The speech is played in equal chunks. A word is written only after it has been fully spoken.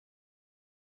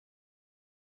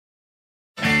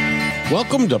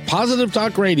Welcome to Positive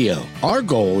Talk Radio. Our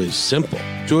goal is simple,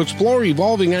 to explore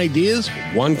evolving ideas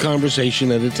one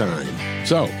conversation at a time.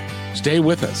 So, stay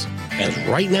with us as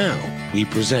right now we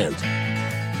present.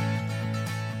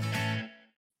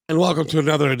 And welcome to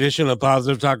another edition of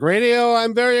Positive Talk Radio.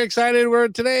 I'm very excited.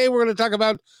 Today we're going to talk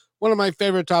about one of my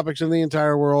favorite topics in the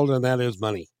entire world, and that is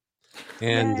money.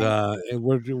 And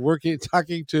we're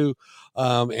talking to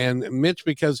and Mitch,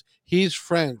 because he's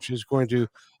French, is going to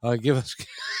give us.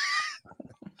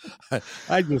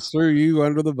 I just threw you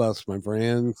under the bus, my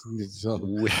friend.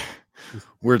 So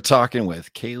we're talking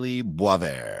with Kalee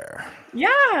Boisvert.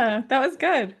 Yeah, that was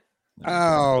good.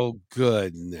 Oh,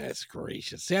 goodness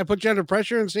gracious. See, I put you under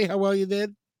pressure and see how well you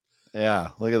did. Yeah,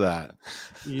 look at that.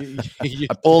 You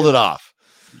I pulled it off.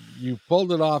 You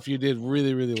pulled it off. You did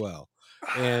really, really well.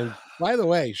 And by the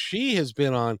way, she has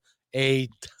been on a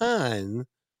ton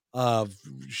of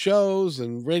shows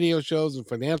and radio shows and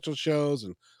financial shows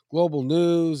and global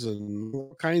news and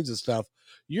all kinds of stuff.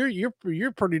 You're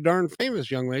pretty darn famous,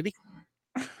 young lady.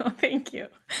 Oh, thank you.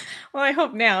 Well, I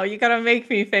hope now. You got to make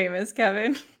me famous,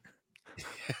 Kevin.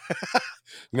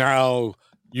 Now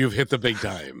you've hit the big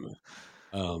time.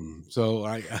 So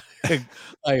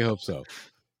I hope so.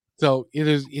 So it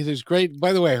is great.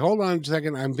 By the way, hold on a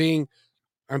second. I'm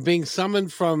being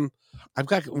summoned from. I've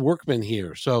got workmen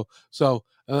here. So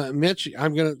Mitch,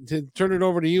 I'm going to turn it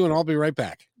over to you, and I'll be right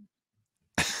back.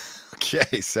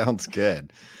 Okay, sounds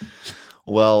good.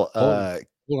 Well, hold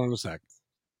on a sec.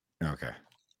 Okay.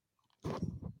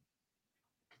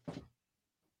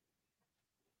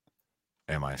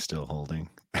 Am I still holding?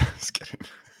 Just kidding.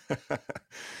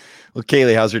 Well,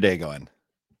 Kalee, how's your day going?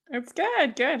 It's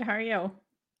good. Good. How are you?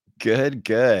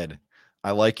 Good.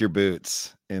 I like your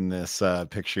boots in this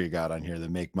picture you got on here, the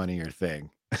Make Money Your Thing.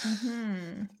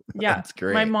 Mm-hmm. Yeah, that's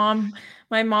great. My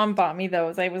mom bought me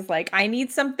those. I was like, I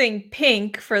need something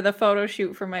pink for the photo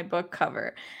shoot for my book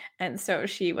cover. And so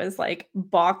she was like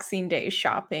Boxing Day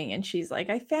shopping, and she's like,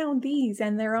 I found these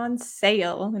and they're on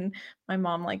sale. And my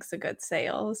mom likes a good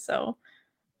sale. So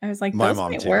I was like, my those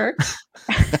mom might too. Work.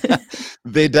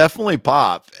 They definitely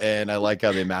pop. And I like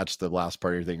how they match the last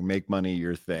part of your thing. Make money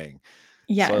your thing.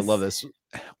 Yes. So I love this.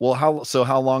 Well,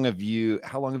 how long have you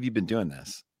been doing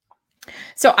this?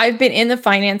 So I've been in the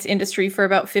finance industry for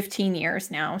about 15 years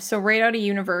now. So right out of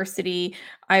university,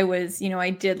 I was,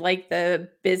 I did like the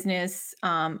business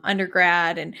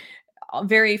undergrad and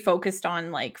very focused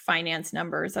on like finance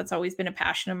numbers. That's always been a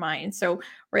passion of mine. So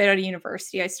right out of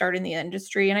university, I started in the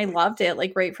industry and I loved it.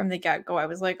 Like right from the get-go, I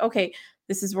was like, okay,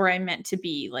 this is where I'm meant to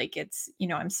be. Like it's,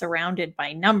 I'm surrounded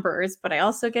by numbers, but I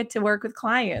also get to work with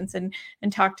clients and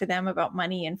talk to them about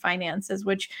money and finances,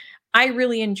 which I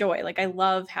really enjoy. Like I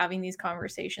love having these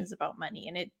conversations about money.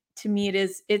 And to me,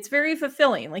 it's very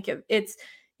fulfilling. Like it's,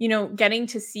 getting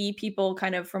to see people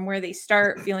kind of from where they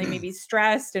start feeling maybe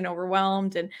stressed and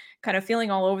overwhelmed and kind of feeling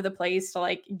all over the place to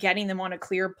like getting them on a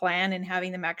clear plan and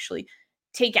having them actually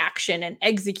take action and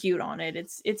execute on it.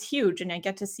 It's huge. And I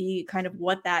get to see kind of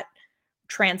what that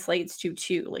translates to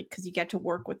too, like, cause you get to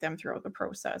work with them throughout the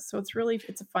process. So it's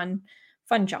a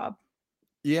fun job.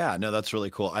 Yeah, no, that's really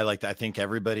cool. I like that. I think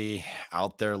everybody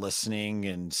out there listening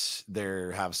and they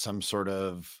have some sort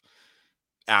of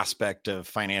aspect of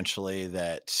financially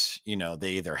that,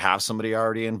 they either have somebody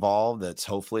already involved that's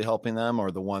hopefully helping them, or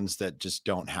the ones that just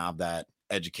don't have that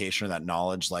education or that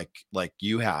knowledge like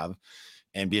you have,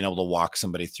 and being able to walk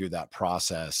somebody through that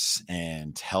process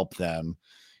and help them.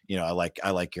 I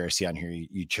like your see on here.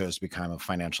 You chose to become a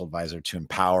financial advisor to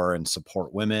empower and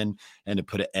support women and to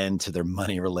put an end to their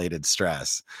money related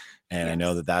stress. And yes. I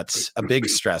know that that's a big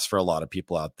stress for a lot of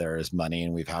people out there is money.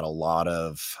 And we've had a lot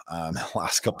of the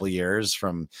last couple of years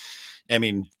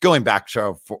going back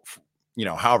to,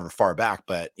 however far back,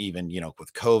 but even,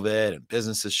 with COVID and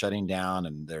businesses shutting down,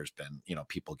 and there's been,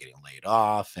 people getting laid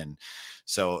off. And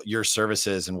so your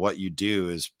services and what you do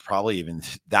is probably even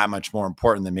that much more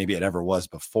important than maybe it ever was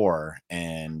before.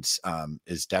 And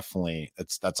is definitely,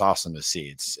 that's awesome to see.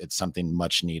 It's something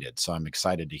much needed. So I'm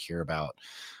excited to hear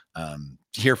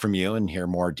from you and hear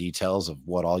more details of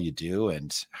what all you do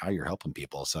and how you're helping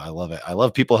people. So I love it. I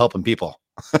love people helping people.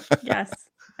 Yes.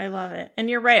 I love it. And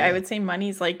you're right. Yeah. I would say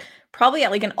money's like probably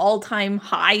at like an all-time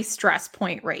high stress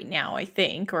point right now, I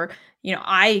think, or,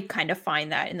 I kind of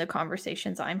find that in the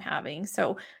conversations I'm having.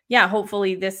 So yeah,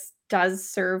 hopefully this does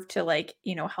serve to like,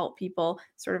 help people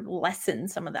sort of lessen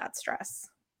some of that stress.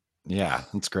 Yeah,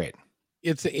 that's great.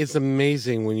 It's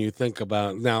amazing when you think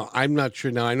about, now, I'm not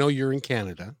sure. Now I know you're in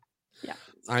Canada. Yeah.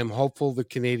 I'm hopeful the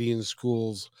Canadian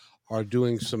schools are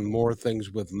doing some more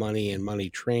things with money and money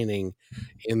training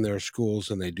in their schools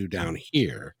than they do down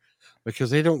here,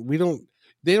 because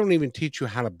they don't even teach you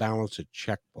how to balance a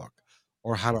checkbook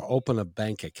or how to open a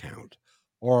bank account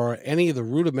or any of the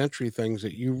rudimentary things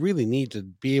that you really need to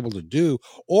be able to do,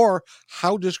 or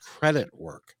how does credit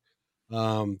work.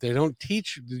 They don't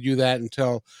teach you that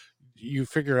until you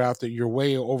figure out that you're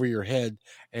way over your head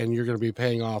and you're going to be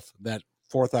paying off that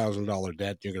 $4,000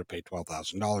 debt. You're going to pay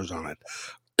 $12,000 on it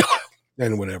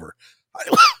and whatever.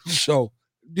 So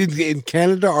in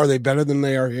Canada, are they better than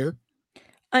they are here?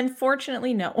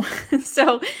 Unfortunately, no.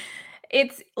 So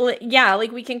yeah,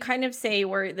 like we can kind of say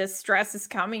where the stress is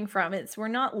coming from. It's we're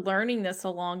not learning this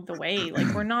along the way.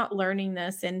 Like we're not learning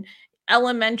this in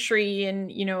elementary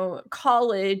and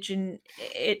college, and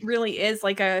it really is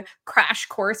like a crash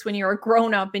course when you're a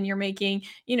grown up and you're making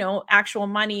actual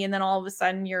money, and then all of a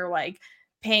sudden you're like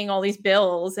paying all these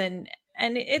bills, and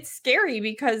it's scary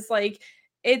because like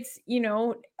it's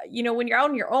when you're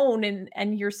out on your own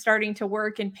and you're starting to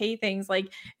work and pay things, like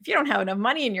if you don't have enough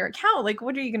money in your account, like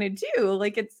what are you going to do?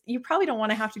 Like you probably don't want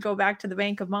to have to go back to the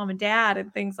bank of mom and dad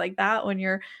and things like that when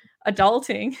you're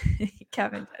adulting.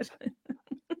 Kevin did.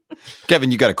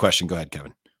 Kevin, you got a question? Go ahead,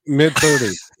 Kevin.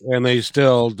 Mid-30s, and they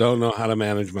still don't know how to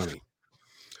manage money.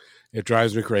 It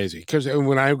drives me crazy because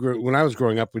when I was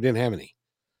growing up, we didn't have any,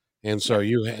 and so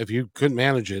if you couldn't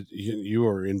manage it, you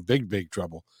were in big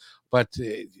trouble. But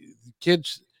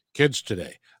kids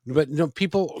today, but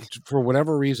people, for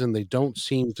whatever reason, they don't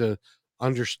seem to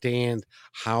understand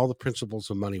how the principles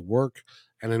of money work.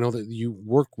 And I know that you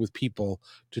work with people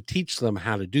to teach them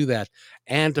how to do that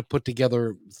and to put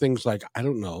together things like, I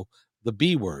don't know, the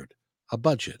B word, a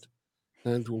budget.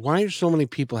 And why are so many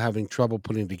people having trouble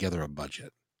putting together a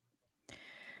budget?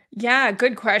 Yeah,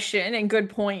 good question and good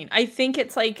point. I think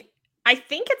it's like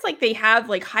they have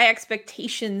like high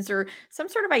expectations or some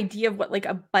sort of idea of what like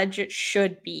a budget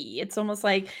should be. It's almost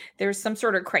like there's some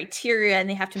sort of criteria and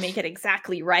they have to make it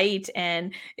exactly right,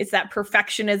 and it's that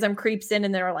perfectionism creeps in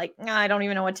and they're like, "Nah, I don't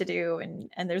even know what to do," and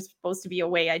there's supposed to be a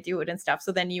way I do it and stuff.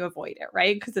 So then you avoid it,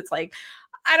 right? Because it's like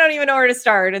I don't even know where to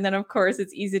start. And then, of course,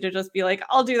 it's easy to just be like,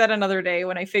 I'll do that another day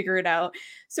when I figure it out.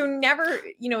 So never,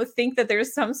 think that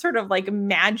there's some sort of like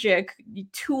magic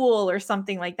tool or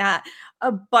something like that.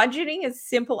 A budgeting is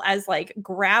simple as like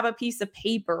grab a piece of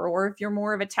paper, or if you're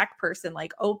more of a tech person,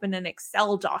 like open an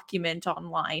Excel document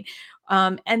online.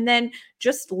 And then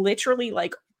just literally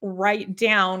like write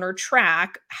down or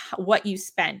track what you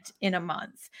spent in a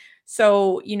month.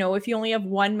 So, if you only have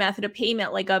one method of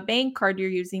payment, like a bank card you're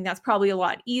using, that's probably a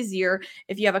lot easier.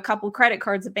 If you have a couple credit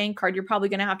cards, a bank card, you're probably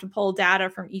going to have to pull data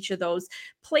from each of those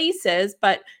places,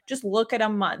 but just look at a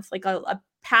month, like a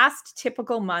past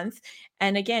typical month.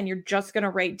 And again, you're just going to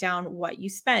write down what you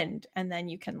spend, and then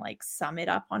you can like sum it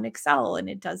up on Excel and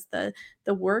it does the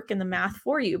work and the math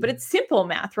for you. But it's simple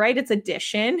math, right? It's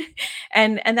addition.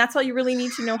 And that's all you really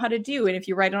need to know how to do. And if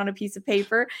you write it on a piece of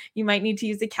paper, you might need to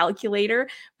use a calculator,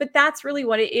 but that's really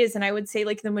what it is. And I would say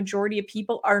like the majority of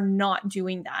people are not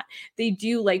doing that. They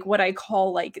do like what I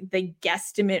call like the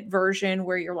guesstimate version,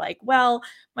 where you're like, well,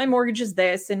 my mortgage is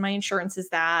this and my insurance is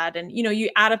that. And, you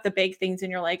add up the big things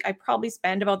and you're like, I probably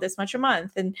spend about this much a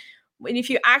month. And if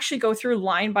you actually go through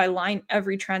line by line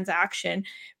every transaction,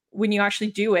 when you actually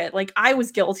do it, like I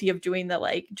was guilty of doing the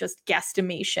like just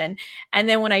guesstimation. And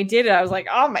then when I did it, I was like,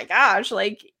 oh my gosh,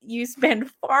 like you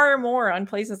spend far more on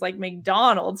places like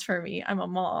McDonald's for me. I'm a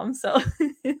mom, so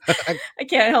I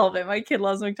can't help it. My kid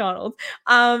loves McDonald's.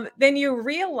 Then you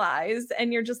realize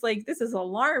and you're just like, this is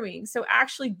alarming. So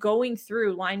actually going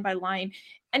through line by line,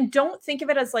 and don't think of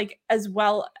it as like as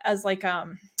well as like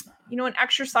an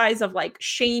exercise of like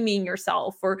shaming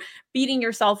yourself or beating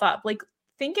yourself up. Like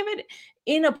think of it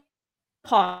in a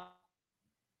positive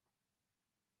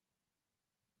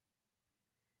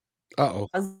Uh-oh.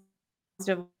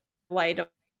 light of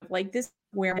like this,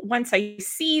 where once I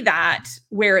see that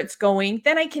where it's going,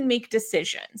 then I can make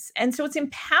decisions. And so it's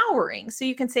empowering. So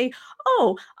you can say,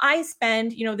 oh, I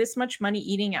spend, this much money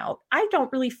eating out. I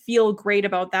don't really feel great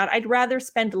about that. I'd rather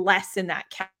spend less in that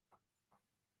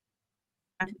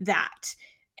that.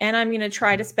 And I'm going to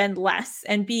try to spend less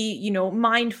and be,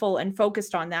 mindful and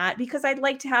focused on that, because I'd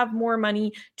like to have more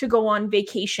money to go on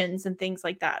vacations and things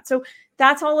like that. So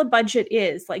that's all a budget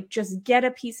is. Like, just get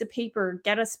a piece of paper,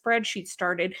 get a spreadsheet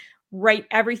started, write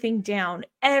everything down,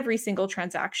 every single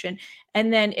transaction.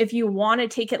 And then if you want to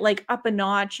take it like up a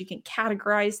notch, you can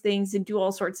categorize things and do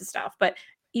all sorts of stuff. But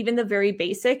even the very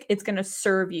basic, it's going to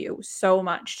serve you so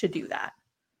much to do that.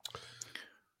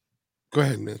 Go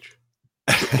ahead, Mitch.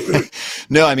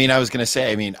 No, I mean, I was going to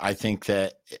say, I think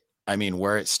that,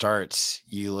 where it starts,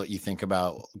 you think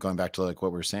about going back to like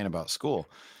what we were saying about school.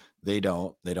 They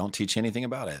don't teach anything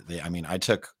about it. I mean, I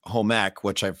took home ec,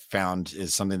 which I've found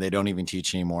is something they don't even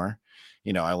teach anymore.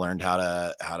 I learned how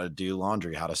to do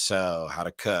laundry, how to sew, how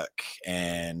to cook,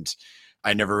 and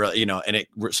I never really, and it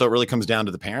really comes down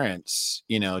to the parents,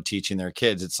 teaching their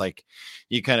kids. It's like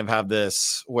you kind of have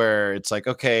this where it's like,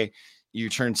 okay, you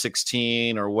turn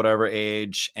 16 or whatever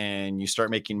age and you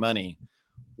start making money.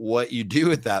 What you do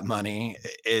with that money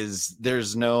is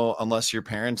unless your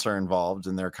parents are involved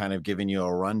and they're kind of giving you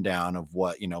a rundown of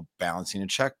what, balancing a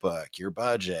checkbook, your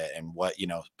budget, and what,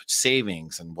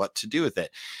 savings and what to do with it.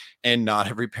 And not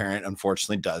every parent,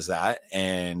 unfortunately, does that.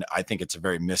 And I think it's a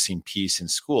very missing piece in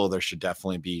school. There should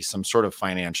definitely be some sort of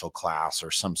financial class or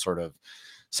some sort of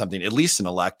something, at least an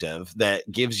elective, that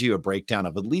gives you a breakdown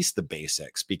of at least the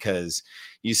basics, because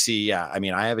you see, yeah, I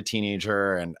mean, I have a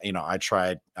teenager and, that's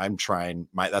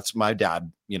my dad,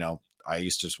 I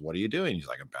used to just, what are you doing? He's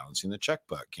like, I'm balancing the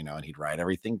checkbook, and he'd write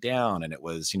everything down. And it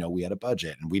was, we had a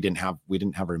budget and we didn't have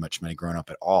very much money growing up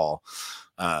at all.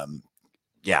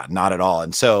 Yeah, not at all.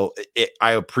 And so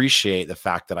I appreciate the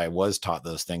fact that I was taught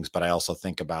those things, but I also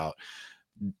think about,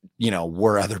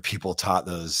 were other people taught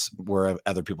those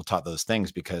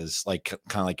things, because kind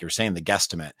of like you're saying, the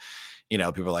guesstimate,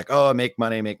 people are like, oh, make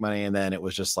money. And then it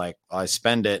was just like, I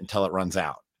spend it until it runs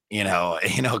out,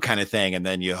 kind of thing. And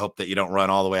then you hope that you don't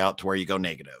run all the way out to where you go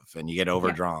negative and you get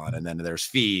overdrawn. And then there's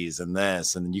fees and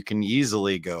this, and you can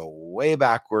easily go way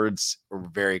backwards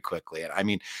very quickly. And I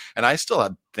mean, and I still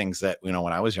had things that, when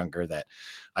I was younger that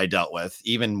I dealt with,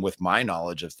 even with my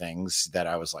knowledge of things, that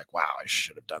I was like, wow, I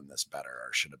should have done this better,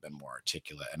 or should have been more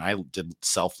articulate. And I did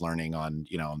self-learning on,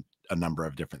 a number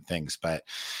of different things. But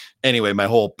anyway, my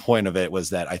whole point of it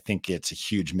was that I think it's a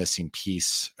huge missing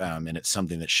piece. And it's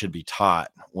something that should be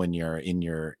taught when you're in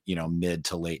your, mid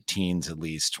to late teens, at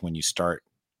least when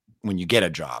you get a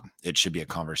job. It should be a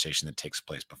conversation that takes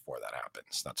place before that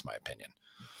happens. That's my opinion.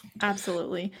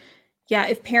 Absolutely. Yeah,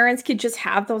 if parents could just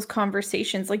have those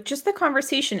conversations, like just the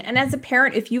conversation. And as a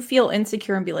parent, if you feel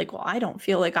insecure and be like, well, I don't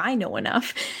feel like I know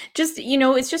enough, just,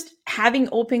 it's just having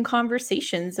open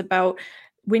conversations about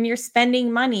when you're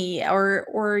spending money,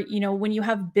 or when you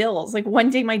have bills. Like one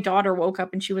day my daughter woke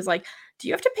up and she was like, do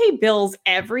you have to pay bills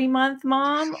every month,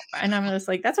 mom? And I'm just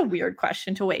like, that's a weird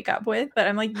question to wake up with. But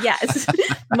I'm like, yes,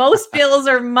 most bills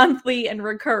are monthly and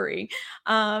recurring.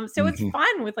 So it's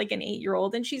fun with like an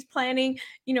 8-year-old, and she's planning,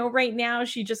 right now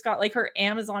she just got like her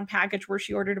Amazon package where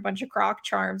she ordered a bunch of Croc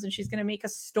charms, and she's going to make a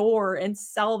store and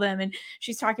sell them. And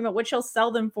she's talking about what she'll sell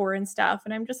them for and stuff.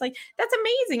 And I'm just like, that's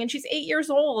amazing. And she's 8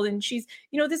 years old, and she's,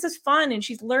 this is fun, and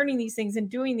she's learning these things and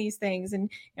doing these things.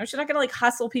 And, she's not going to like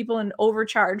hustle people and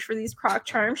overcharge for these Croc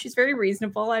charms. She's very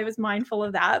reasonable. I was mindful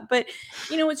of that. But,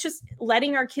 it's just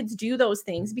letting our kids do those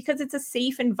things because it's a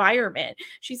safe environment.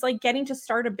 She's like getting to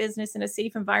start a business in a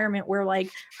safe environment where like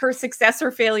her success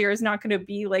or failure is not going to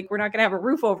be like, we're not going to have a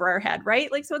roof over our head,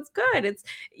 right? Like, so it's good. It's,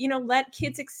 let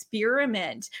kids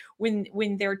experiment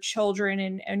when they're children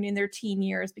and in their teen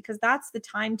years, because that's the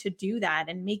time to do that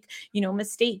and make,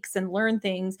 mistakes and learn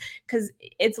things, because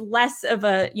it's less of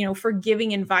a,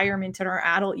 forgiving environment in our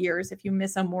adult years if you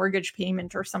miss a mortgage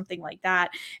payment or something like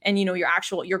that. And,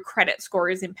 your credit score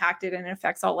is impacted and it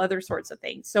affects all other sorts of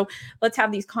things. So let's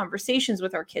have these conversations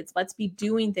with our kids. Let's be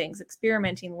doing things,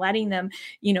 experimenting, letting them,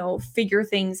 figure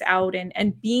things out,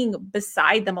 and being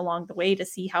beside them along the way to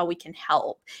see how we can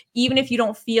help. Even if you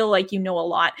don't feel like you know a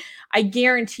lot, I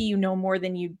guarantee you know more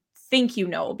than you think you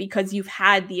know, because you've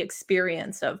had the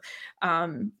experience of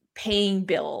paying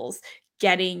bills,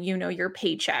 getting, your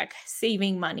paycheck,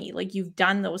 saving money. Like, you've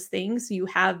done those things. So you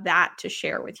have that to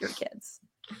share with your kids.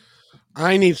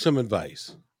 I need some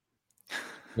advice,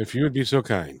 if you would be so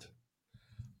kind.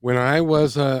 When I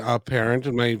was a parent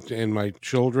and my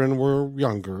children were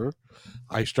younger,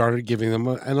 I started giving them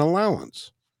an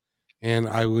allowance, and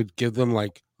I would give them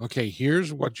like, okay,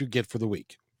 here's what you get for the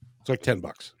week. It's like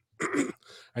 $10.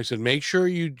 I said, make sure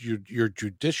you're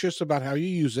judicious about how you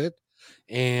use it,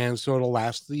 and so it'll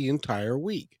last the entire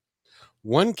week.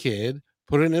 One kid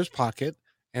put it in his pocket,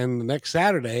 and the next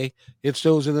Saturday it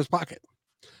still was in his pocket.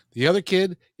 The other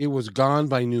kid, it was gone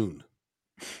by noon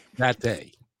that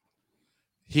day.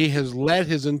 He has led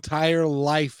his entire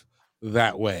life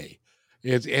that way.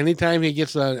 It's anytime he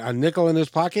gets a nickel in his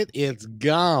pocket, it's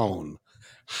gone.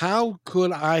 How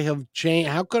could I have changed?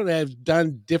 How could I have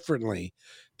done differently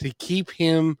to keep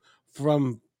him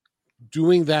from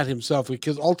doing that himself?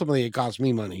 Because ultimately it cost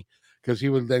me money, because he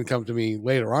would then come to me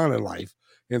later on in life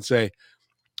and say,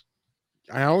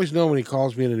 I always know when he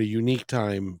calls me at a unique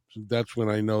time, that's when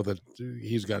I know that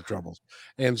he's got troubles.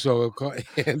 And so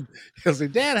and he'll say,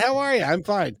 Dad, how are you? I'm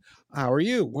fine. How are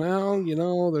you?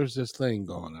 Well, there's this thing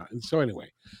going on. And so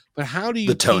anyway, but how do The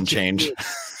you tone teach a change. kid?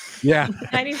 Yeah,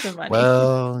 I need some money.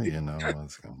 Well,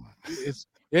 what's going on.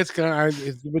 it's gonna.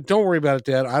 But don't worry about it,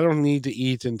 Dad. I don't need to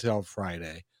eat until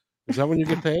Friday. Is that when you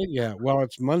get paid? Yeah. Well,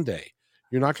 it's Monday.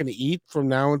 You're not going to eat from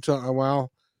now until.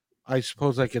 Well, I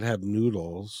suppose I could have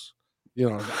noodles.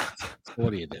 What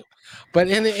do you do? But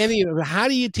how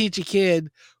do you teach a kid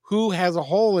who has a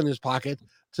hole in his pocket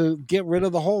to get rid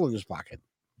of the hole in his pocket?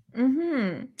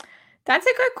 Mhm. That's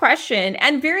a good question,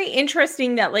 and very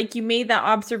interesting that, like, you made that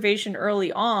observation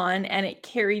early on and it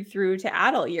carried through to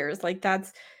adult years. Like,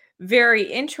 that's very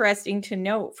interesting to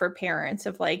note for parents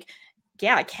of like,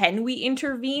 yeah, can we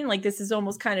intervene? Like, this is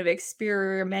almost kind of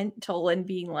experimental and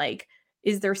being like,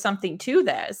 is there something to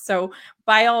this? So,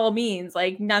 by all means,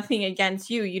 like, nothing against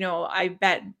you. I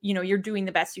bet, you're doing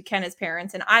the best you can as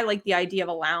parents. And I like the idea of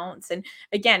allowance. And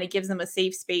again, it gives them a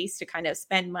safe space to kind of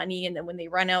spend money. And then when they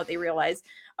run out, they realize,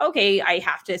 okay, I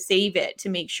have to save it to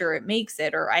make sure it makes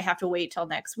it, or I have to wait till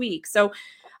next week. So,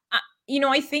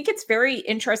 I think it's very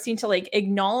interesting to like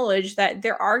acknowledge that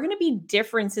there are going to be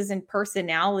differences in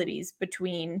personalities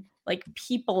between like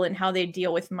people and how they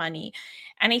deal with money.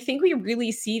 And I think we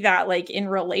really see that like in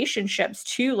relationships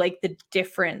too, like the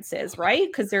differences, right?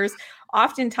 Because there's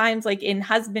oftentimes like in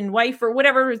husband, wife, or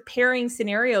whatever pairing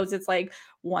scenarios, it's like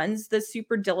one's the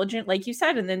super diligent, like you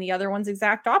said, and then the other one's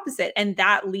exact opposite. And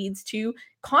that leads to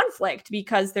conflict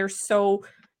because they're so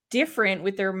different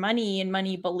with their money and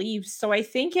money beliefs. So I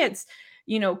think it's,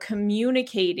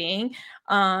 communicating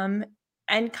um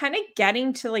and kind of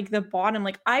getting to like the bottom.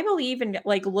 Like I believe in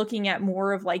like looking at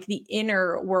more of like the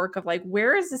inner work of like,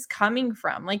 where is this coming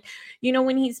from? Like,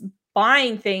 when he's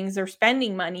buying things or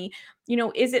spending money,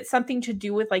 is it something to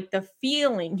do with like the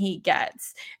feeling he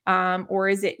gets? Or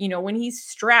is it, when he's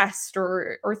stressed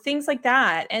or things like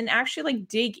that? And actually like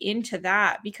dig into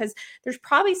that, because there's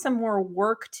probably some more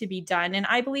work to be done. And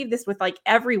I believe this with like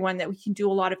everyone, that we can do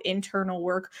a lot of internal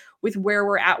work with where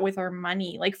we're at with our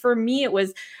money. Like for me, it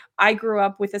was, I grew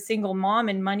up with a single mom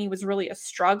and money was really a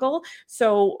struggle.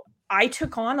 So I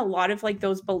took on a lot of like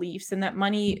those beliefs, and that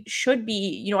money should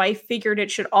be, I figured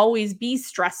it should always be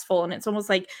stressful, and it's almost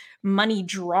like money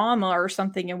drama or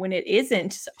something. And when it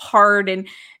isn't hard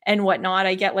and whatnot,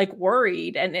 I get like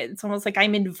worried, and it's almost like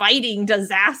I'm inviting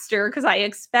disaster because I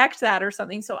expect that or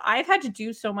something. So I've had to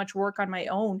do so much work on my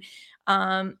own,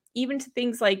 even to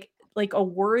things like a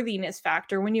worthiness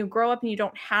factor. When you grow up and you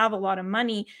don't have a lot of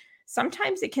money,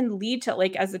 sometimes it can lead to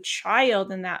like as a child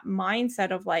and that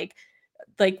mindset of like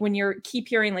when you're keep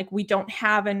hearing like we don't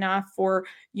have enough, or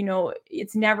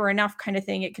it's never enough kind of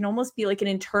thing. It can almost be like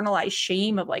an internalized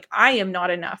shame of like, I am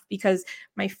not enough because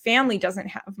my family doesn't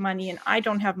have money and I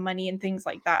don't have money and things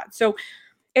like that. So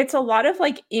it's a lot of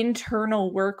like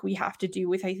internal work we have to do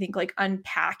with, I think, like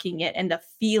unpacking it and the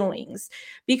feelings,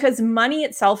 because money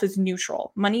itself is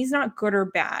neutral. Money's not good or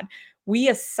bad. We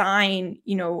assign,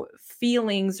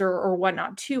 feelings or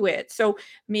whatnot to it. So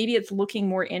maybe it's looking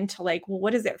more into like, well,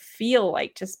 what does it feel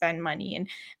like to spend money,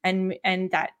 and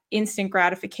that instant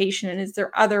gratification? And is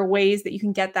there other ways that you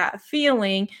can get that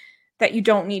feeling that you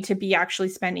don't need to be actually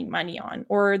spending money on,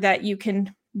 or that you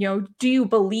can, do you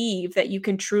believe that you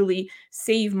can truly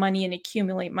save money and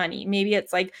accumulate money? Maybe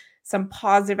it's like some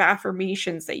positive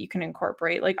affirmations that you can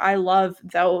incorporate. Like I love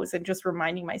those, and just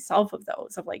reminding myself of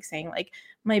those, of like saying like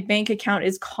my bank account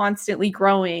is constantly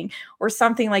growing, or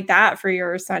something like that, for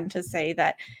your son to say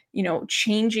that,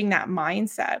 changing that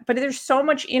mindset. But there's so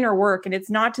much inner work, and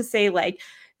it's not to say like,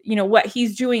 what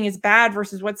he's doing is bad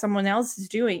versus what someone else is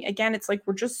doing. Again, it's like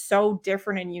we're just so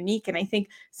different and unique. And I think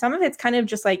some of it's kind of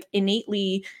just like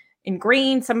innately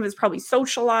ingrained. Some of it's probably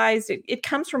socialized. It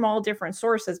comes from all different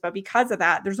sources. But because of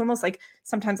that, there's almost like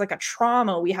sometimes like a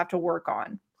trauma we have to work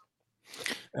on.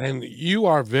 And you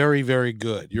are very, very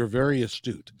good. You're very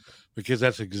astute, because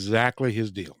that's exactly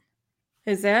his deal.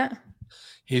 Is it?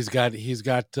 He's got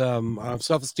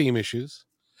self-esteem issues.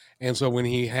 And so when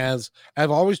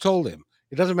I've always told him,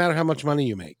 it doesn't matter how much money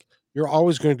you make, you're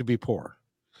always going to be poor,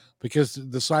 because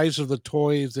the size of the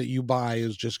toys that you buy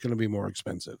is just going to be more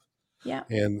expensive. Yeah.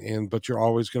 But you're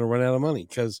always going to run out of money,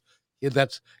 because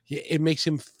it makes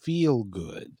him feel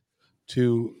good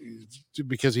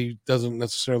because he doesn't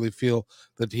necessarily feel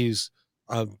that he's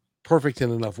perfect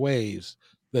in enough ways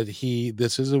that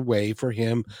this is a way for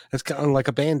him. It's kind of like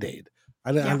a Band-Aid.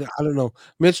 I don't know.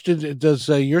 Mitch, does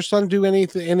your son do any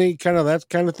kind of that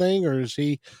kind of thing, or is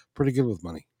he pretty good with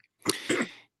money?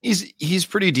 He's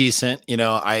pretty decent.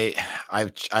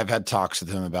 I've had talks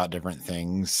with him about different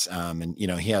things. And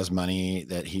he has money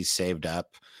that he's saved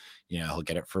up, he'll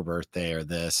get it for birthday or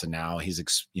this. And now he's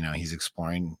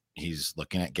exploring, he's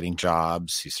looking at getting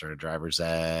jobs. He started driver's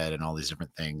ed and all these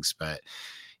different things. But,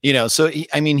 so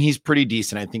he's pretty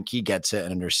decent. I think he gets it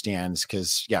and understands,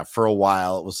 because for a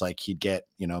while it was like he'd get,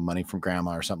 money from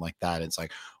grandma or something like that. It's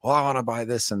like, well, I want to buy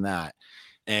this and that.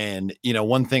 And,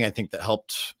 one thing I think that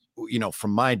helped,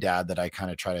 from my dad, that I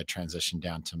kind of try to transition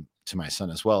down to my son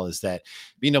as well, is that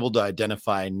being able to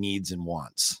identify needs and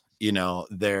wants.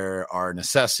 There are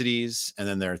necessities, and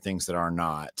then there are things that are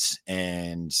not.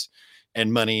 And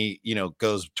money,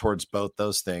 goes towards both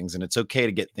those things. And it's okay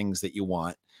to get things that you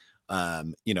want.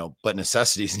 But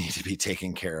necessities need to be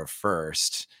taken care of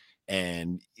first.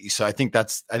 And so I think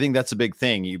that's a big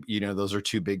thing. Those are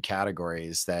two big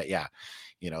categories that,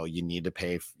 you need to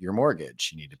pay your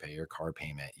mortgage, you need to pay your car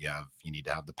payment, you need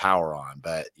to have the power on,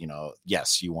 but,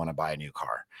 yes, you want to buy a new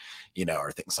car,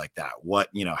 or things like that. What,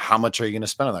 how much are you going to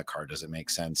spend on that car? Does it make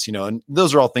sense? And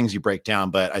those are all things you break down.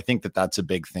 But I think that that's a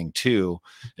big thing too,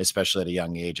 especially at a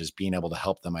young age, is being able to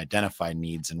help them identify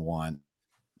needs and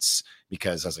wants.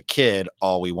 Because as a kid,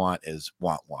 all we want is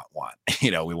want.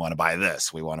 We want to buy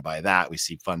this, we want to buy that. We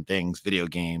see fun things, video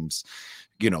games,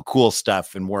 cool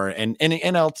stuff. And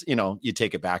else, you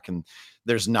take it back, and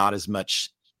there's not as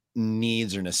much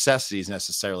needs or necessities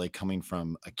necessarily coming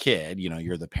from a kid.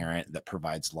 You're the parent that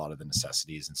provides a lot of the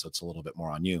necessities, and so it's a little bit more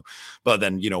on you. But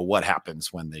then what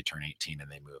happens when they turn 18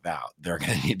 and they move out? They're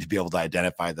going to need to be able to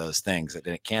identify those things, and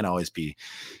it can't always be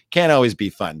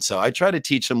fun. So I try to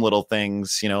teach them little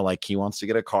things, like he wants to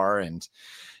get a car, and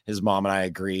his mom and I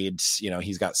agreed,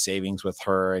 he's got savings with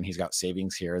her, and he's got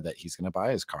savings here, that he's going to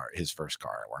buy his first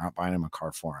car. We're not buying him a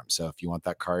car for him. So if you want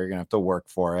that car, you're going to have to work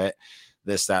for it,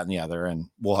 this, that, and the other. And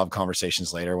we'll have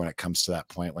conversations later when it comes to that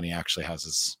point, when he actually has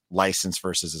his license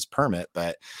versus his permit.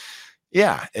 But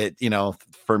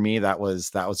for me, that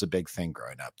was a big thing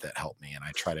growing up that helped me. And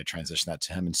I try to transition that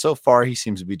to him. And so far he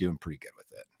seems to be doing pretty good with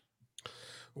it.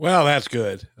 Well, that's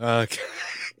good.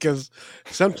 Because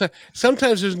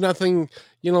sometimes there's nothing,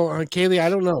 Kalee, I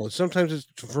don't know. Sometimes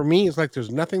for me, it's like there's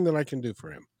nothing that I can do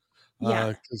for him.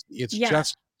 Yeah. 'Cause it's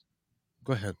just,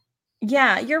 go ahead.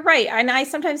 Yeah, you're right. And I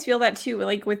sometimes feel that too,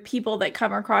 like with people that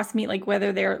come across me, like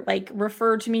whether they're like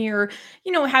referred to me or,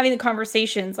 having the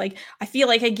conversations, like I feel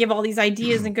like I give all these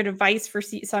ideas and good advice for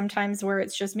sometimes where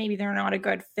it's just maybe they're not a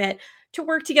good fit to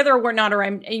work together or whatnot, or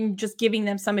I'm just giving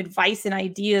them some advice and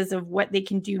ideas of what they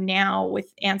can do now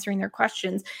with answering their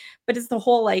questions. But it's the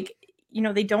whole like,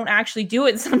 they don't actually do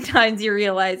it sometimes, you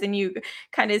realize, and you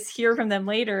kind of hear from them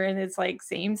later and it's like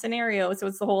same scenario. So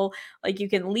it's the whole, like you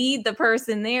can lead the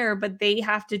person there, but they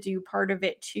have to do part of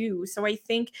it too. So I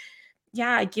think,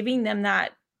 giving them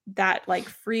that like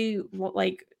free,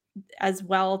 like as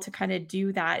well to kind of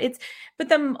do that. But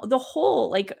the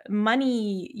whole like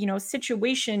money,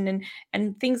 situation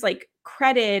and things like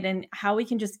credit and how we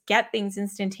can just get things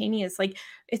instantaneous. Like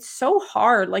it's so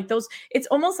hard. Like it's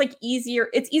almost like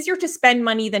it's easier to spend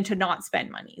money than to not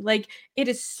spend money. Like it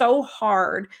is so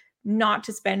hard not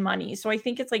to spend money. So I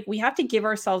think it's like we have to give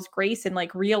ourselves grace and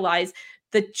like realize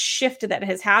the shift that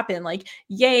has happened. Like,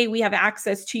 yay, we have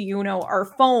access to, our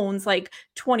phones like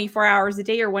 24 hours a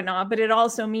day or whatnot, but it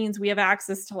also means we have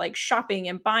access to like shopping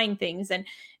and buying things,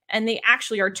 and they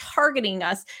actually are targeting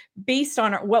us based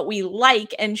on what we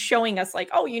like and showing us like,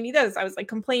 oh, you need this. I was like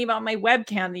complaining about my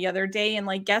webcam the other day, and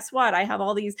like, guess what? I have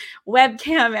all these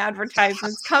webcam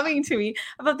advertisements coming to me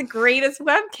about the greatest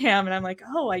webcam. And I'm like,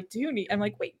 oh, I'm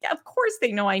like, wait, yeah, of course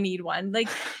they know I need one. Like,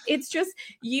 it's just,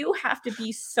 you have to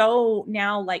be so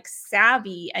now like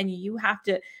savvy, and you have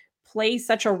to play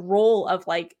such a role of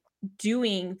like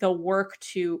doing the work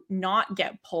to not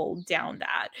get pulled down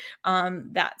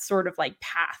that sort of like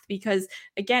path, because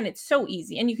again, it's so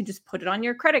easy and you can just put it on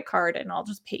your credit card and I'll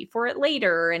just pay for it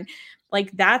later. And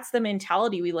like that's the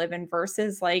mentality we live in,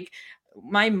 versus like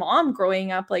my mom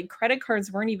growing up, like credit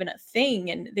cards weren't even a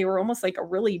thing, and they were almost like a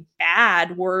really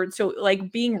bad word. So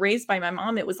like being raised by my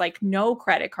mom, it was like no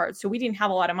credit cards. So we didn't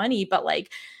have a lot of money, but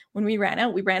like when we ran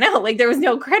out, like there was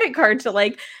no credit card to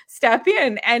like step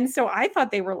in. And so I thought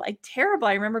they were like terrible.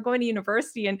 I remember going to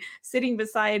university and sitting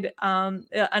beside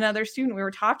another student. We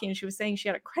were talking and she was saying she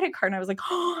had a credit card. And I was like,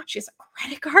 oh, she has a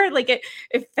credit card. Like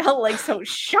it felt like so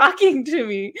shocking to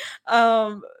me.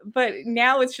 But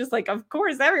now it's just like, of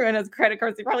course, everyone has credit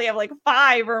cards. They probably have like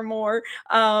 5 or more.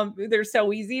 They're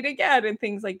so easy to get and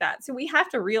things like that. So we have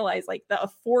to realize like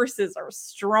the forces are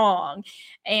strong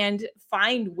and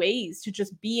find ways to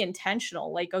just be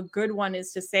intentional. Like a good one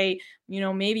is to say,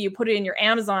 maybe you put it in your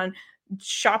Amazon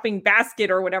shopping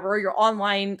basket or whatever, or your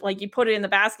online, like you put it in the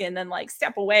basket and then like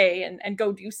step away and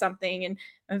go do something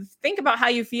and think about how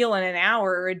you feel in an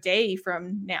hour or a day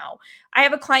from now. I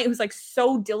have a client who's like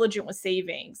so diligent with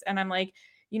savings, and I'm like,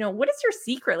 what is your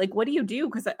secret? Like, what do you do?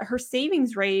 Because her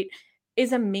savings rate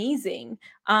is amazing.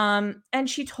 And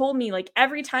she told me like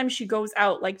every time she goes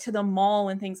out, like to the mall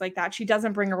and things like that, she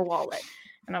doesn't bring her wallet.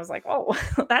 And I was like, oh,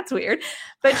 that's weird.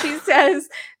 But she says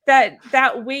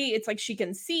that way it's like she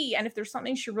can see. And if there's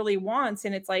something she really wants,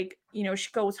 and it's like,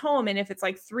 she goes home, and if it's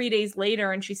like 3 days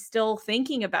later and she's still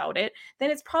thinking about it,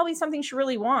 then it's probably something she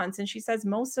really wants. And she says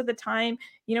most of the time,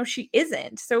 she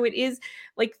isn't. So it is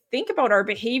like, think about our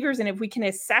behaviors. And if we can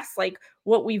assess like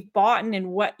what we've bought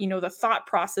and what, the thought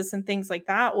process and things like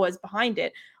that was behind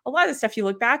it, a lot of the stuff you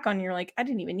look back on, you're like, I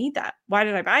didn't even need that. Why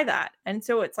did I buy that? And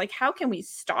so it's like, how can we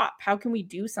stop? How can we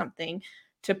do something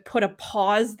to put a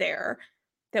pause there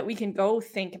that we can go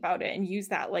think about it and use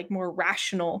that like more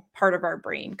rational part of our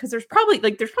brain? Because there's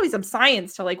probably some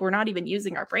science to like, we're not even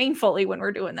using our brain fully when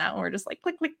we're doing that. And we're just like,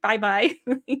 click, click, bye.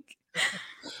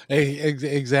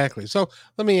 Exactly. So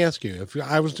let me ask you, if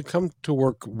I was to come to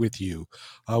work with you,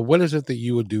 what is it that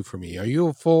you would do for me? Are you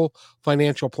a full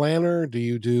financial planner? Do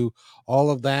you do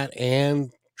all of that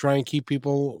and try and keep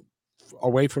people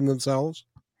away from themselves?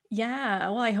 Yeah,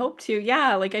 well, I hope to.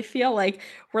 Yeah, like I feel like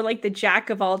we're like the jack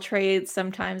of all trades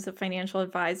sometimes of financial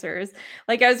advisors.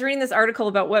 Like I was reading this article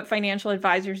about what financial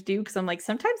advisors do, because I'm like,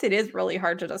 sometimes it is really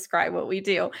hard to describe what we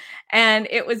do. And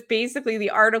it was basically, the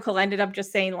article ended up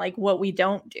just saying like what we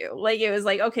don't do. Like it was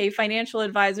like, okay, financial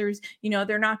advisors,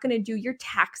 they're not going to do your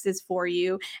taxes for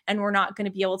you, and we're not going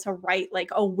to be able to write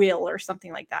like a will or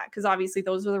something like that, because obviously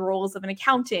those are the roles of an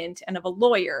accountant and of a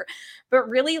lawyer. But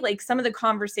really, like some of the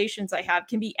conversations I have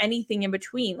can be anything in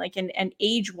between, like, and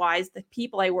age wise, the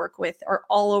people I work with are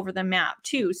all over the map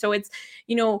too. So it's,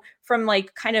 from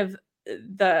like kind of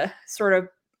the sort of,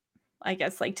 I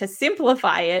guess, like to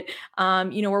simplify it,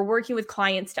 we're working with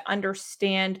clients to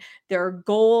understand their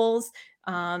goals,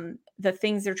 the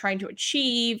things they're trying to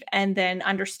achieve, and then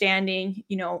understanding,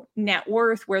 net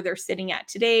worth, where they're sitting at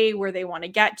today, where they want to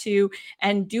get to,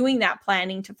 and doing that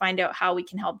planning to find out how we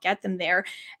can help get them there.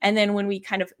 And then when we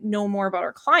kind of know more about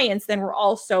our clients, then we're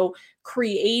also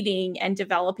creating and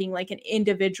developing like an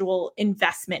individual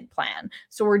investment plan.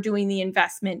 So we're doing the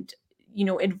investment,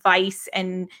 advice,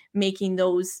 and making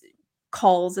those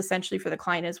calls essentially for the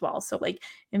client as well. So like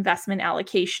investment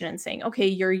allocation, and saying, okay,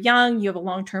 you're young, you have a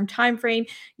long-term time frame,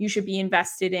 you should be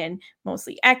invested in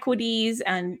mostly equities,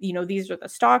 and these are the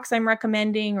stocks I'm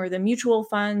recommending, or the mutual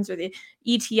funds, or the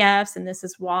ETFs, and this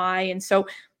is why. And so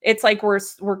it's like we're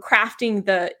crafting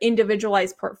the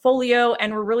individualized portfolio,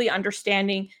 and we're really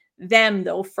understanding them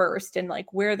though first, and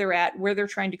like where they're at, where they're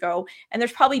trying to go. And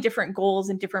there's probably different goals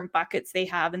and different buckets they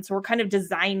have. And so we're kind of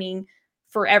designing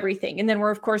for everything. And then we're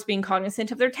of course being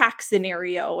cognizant of their tax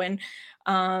scenario, and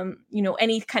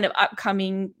any kind of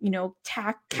upcoming,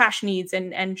 cash needs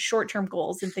and short-term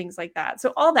goals and things like that.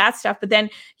 So all that stuff. But then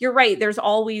you're right, there's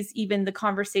always even the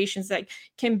conversations that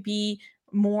can be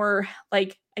more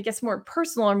like, I guess, more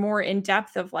personal or more in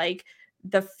depth of like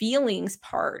the feelings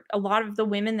part. A lot of the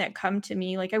women that come to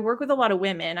me, like I work with a lot of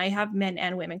women, I have men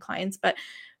and women clients, but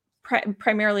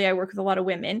primarily I work with a lot of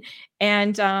women.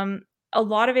 And a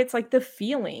lot of it's like the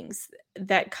feelings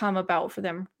that come about for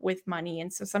them with money.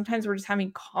 And so sometimes we're just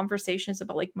having conversations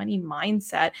about like money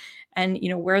mindset, and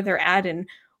where they're at, and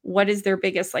what is their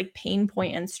biggest like pain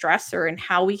point and stressor, and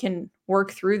how we can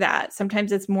work through that.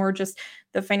 Sometimes it's more just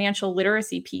the financial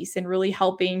literacy piece, and really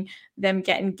helping them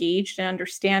get engaged and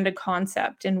understand a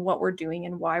concept and what we're doing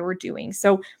and why we're doing.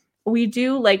 So we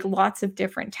do like lots of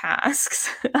different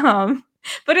tasks.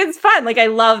 But it's fun. Like I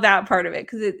love that part of it,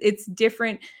 because it's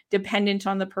different dependent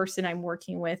on the person I'm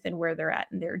working with and where they're at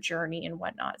in their journey and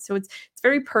whatnot. So it's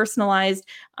very personalized,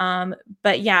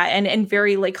 but yeah, and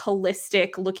very like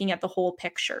holistic, looking at the whole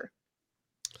picture.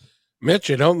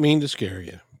 Mitch, I don't mean to scare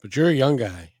you, but you're a young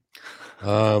guy.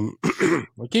 I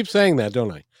keep saying that,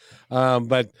 don't I?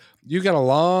 But you got a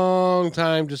long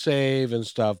time to save and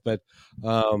stuff. But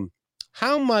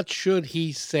how much should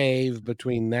he save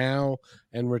between now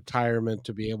and retirement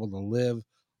to be able to live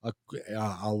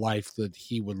a life that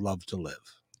he would love to live?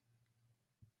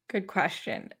 Good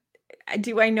question.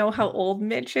 Do I know how old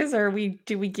Mitch is, or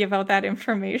do we give out that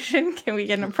information? Can we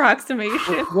get an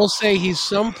approximation? We'll say he's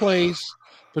someplace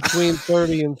between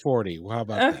 30 and 40. Well, how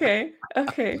about that?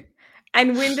 Okay.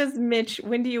 And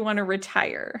when do you want to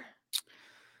retire?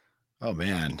 Oh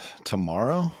man,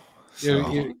 tomorrow.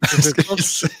 If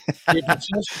it's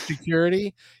Social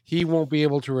Security, he won't be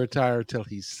able to retire till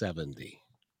he's 70.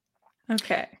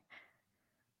 Okay.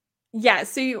 Yeah,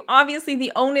 so you obviously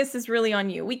the onus is really on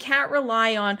you. We can't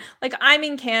rely on like I'm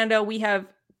in Canada, we have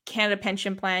Canada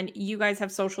Pension Plan, you guys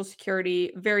have Social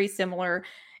Security, very similar.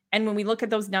 And when we look at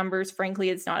those numbers, frankly,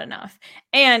 it's not enough.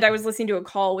 And I was listening to a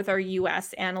call with our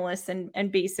US analysts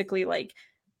and basically like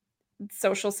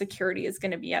Social Security is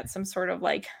going to be at some sort of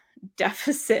like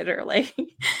deficit or like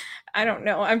I don't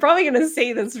know. I'm probably going to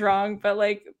say this wrong, but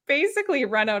like basically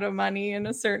run out of money in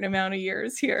a certain amount of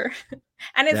years here.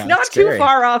 And it's Yeah, it's not too scary.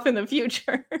 far off in the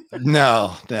future.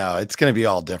 No, it's going to be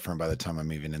all different by the time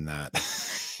I'm even in that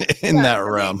that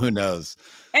realm. Who knows?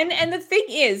 And the thing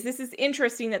is, this is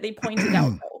interesting that they pointed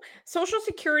out though. Social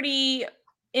Security,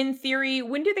 in theory,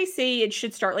 when do they say it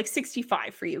should start? Like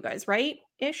 65 for you guys, right?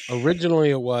 Ish. Originally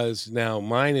it was. Now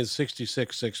mine is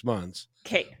 66 6 months.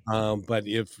 Okay. But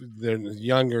if they're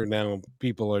younger now,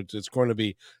 people are, it's going to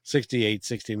be 68,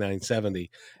 69, 70.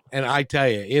 And I tell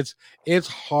you, it's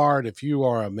hard if you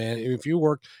are a man, if you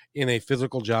work in a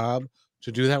physical job,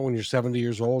 to do that when you're 70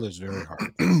 years old is very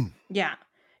hard. Yeah.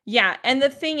 Yeah. And the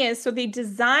thing is, so they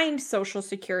designed Social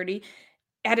Security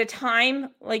at a time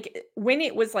like when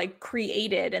it was like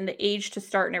created and the age to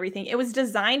start and everything. It was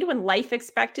designed when life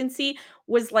expectancy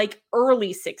was like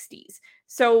early 60s.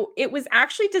 So it was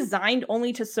actually designed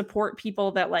only to support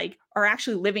people that like are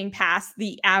actually living past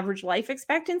the average life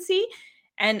expectancy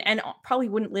and probably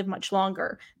wouldn't live much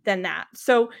longer than that.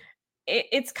 So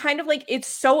it's kind of like it's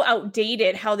so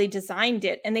outdated how they designed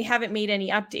it and they haven't made any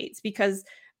updates because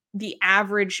the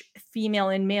average female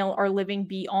and male are living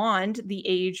beyond the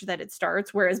age that it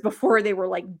starts, whereas before they were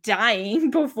like dying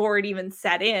before it even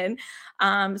set in.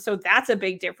 So that's a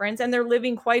big difference, and they're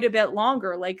living quite a bit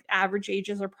longer. Like average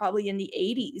ages are probably in the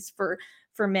 80s for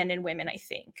men and women, I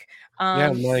think.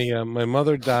 Yeah, Um, my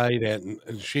mother died at,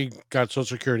 and she got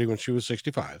Social Security when she was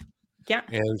 65, yeah,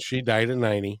 and she died at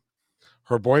 90.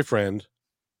 Her boyfriend,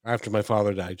 after my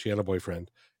father died, she had a boyfriend.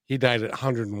 He died at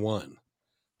 101.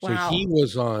 So he wow.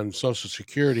 was on Social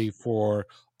Security for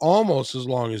almost as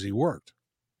long as he worked.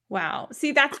 Wow.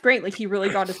 See, that's great. Like he really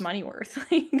got his money worth.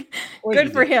 Like Well, he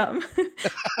good for did. him.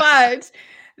 But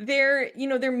they're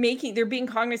being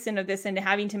cognizant of this and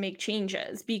having to make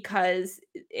changes because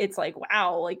it's like,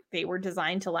 wow, like they were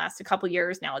designed to last a couple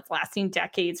years. Now it's lasting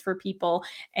decades for people.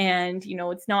 And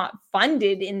it's not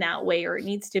funded in that way, or it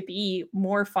needs to be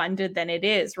more funded than it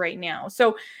is right now.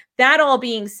 So that all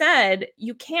being said,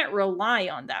 you can't rely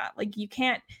on that. Like you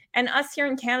can't. And us here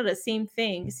in Canada, same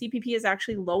thing. CPP is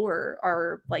actually lower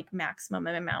our like maximum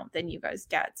amount than you guys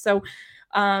get. So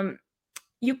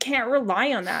you can't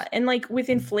rely on that. And like with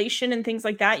inflation and things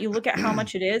like that, you look at how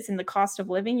much it is and the cost of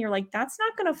living, you're like, that's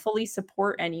not going to fully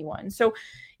support anyone. So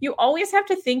you always have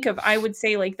to think of, I would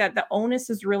say, like that the onus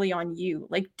is really on you.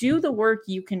 Like do the work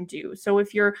you can do. So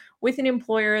if you're with an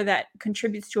employer that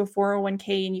contributes to a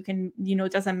 401k and you can,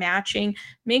 does a matching,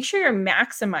 make sure you're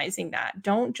maximizing that.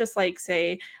 Don't just like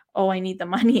say, oh, I need the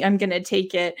money, I'm going to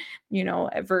take it,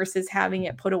 versus having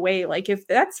it put away. Like if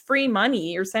that's free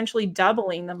money, you're essentially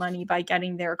doubling the money by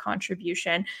getting their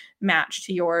contribution matched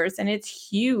to yours. And it's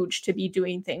huge to be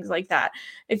doing things like that.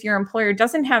 If your employer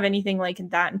doesn't have anything like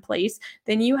that in place,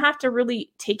 then you have to really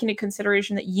take into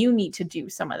consideration that you need to do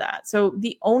some of that. So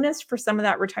the onus for some of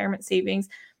that retirement savings,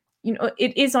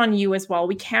 it is on you as well.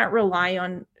 We can't rely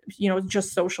on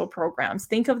just social programs.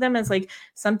 Think of them as like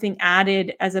something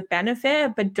added as a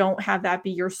benefit, but don't have that be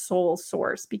your sole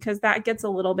source, because that gets a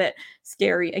little bit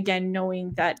scary, again,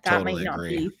 knowing that Totally might not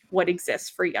agree. be what exists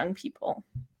for young people.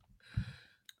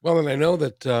 Well, and I know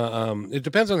that it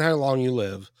depends on how long you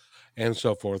live and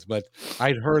so forth, but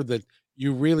I'd heard that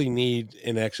you really need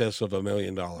in excess of $1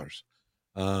 million,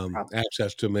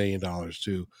 access to $1 million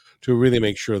to really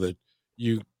make sure that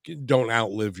you don't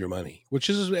outlive your money, which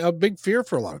is a big fear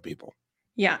for a lot of people.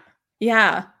 Yeah.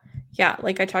 Yeah. Yeah.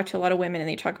 Like I talk to a lot of women and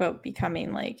they talk about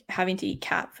becoming like having to eat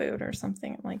cat food or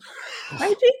something. I'm like, why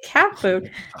would you eat cat food?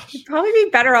 You'd probably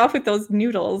be better off with those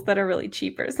noodles that are really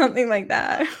cheap or something like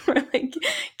that. Or like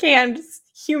canned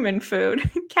human food.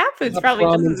 Cat food's Top probably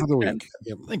just ramen as for the week. expensive.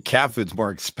 Yep. I think cat food's more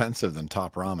expensive than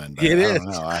Top Ramen, but It I is. don't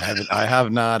know. I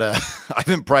have not I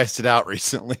haven't priced it out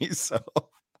recently, so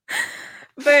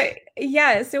But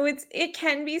yeah, so it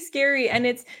can be scary, and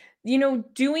it's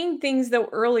doing things though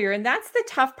earlier, and that's the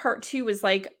tough part too, is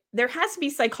like there has to be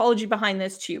psychology behind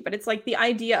this too, but it's like the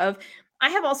idea of I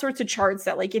have all sorts of charts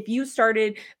that like if you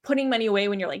started putting money away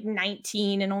when you're like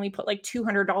 19 and only put like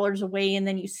 $200 away, and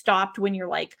then you stopped when you're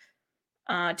like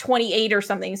 28 or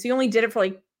something, so you only did it for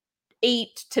like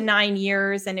 8 to 9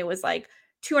 years, and it was like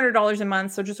 $200 a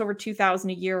month, so just over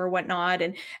 2,000 a year or whatnot,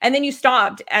 and then you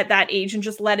stopped at that age and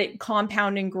just let it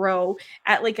compound and grow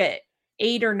at like a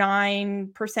 8 or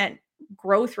 9%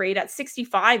 growth rate. At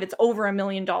 65, it's over $1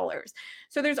 million.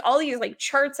 So there's all these like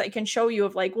charts I can show you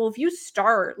of like, well, if you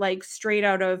start like straight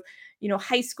out of,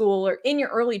 high school or in your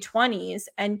early 20s,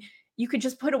 and you could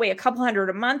just put away a couple hundred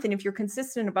a month. And if you're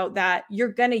consistent about that, you're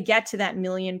going to get to that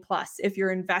million plus if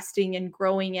you're investing and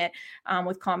growing it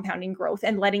with compounding growth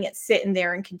and letting it sit in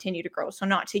there and continue to grow. So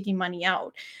not taking money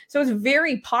out. So it's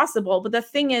very possible. But the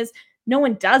thing is, no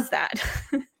one does that.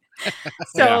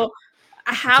 So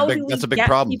how do we that's a big get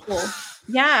problem. people?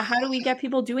 Yeah. How do we get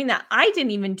people doing that? I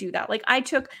didn't even do that. Like I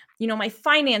took, my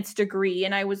finance degree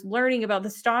and I was learning about the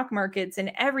stock markets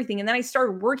and everything. And then I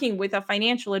started working with a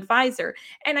financial advisor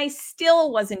and I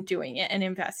still wasn't doing it and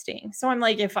investing. So I'm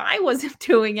like, if I wasn't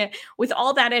doing it with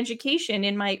all that education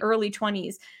in my early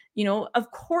 20s, of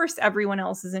course everyone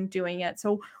else isn't doing it.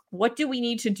 So what do we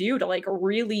need to do to like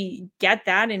really get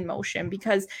that in motion?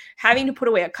 Because having to put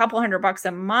away a couple $100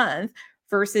 a month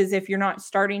versus if you're not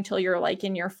starting till you're like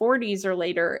in your 40s or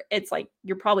later, it's like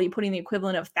you're probably putting the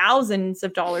equivalent of thousands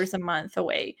of dollars a month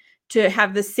away to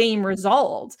have the same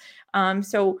result.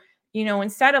 So,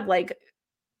 instead of like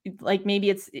maybe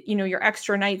it's, your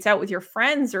extra nights out with your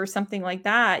friends or something like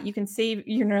that, you can save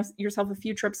yourself a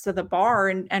few trips to the bar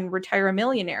and retire a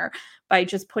millionaire by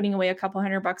just putting away a couple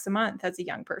 $100 a month as a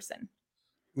young person.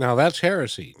 Now that's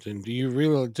heresy. And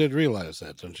you did realize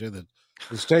that, don't you? That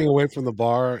staying away from the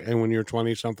bar and when you're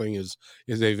 20 something is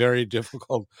a very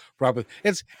difficult problem.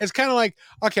 It's kind of like,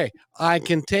 okay, I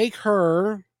can take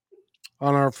her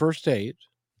on our first date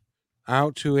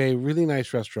out to a really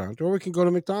nice restaurant, or we can go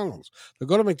to McDonald's. To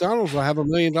go to McDonald's, we'll have $1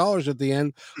 million at the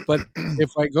end. But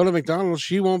if I go to McDonald's,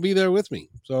 she won't be there with me.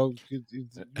 So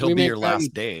it'll be your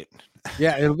last date.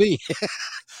 Yeah, it'll be.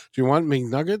 Do you want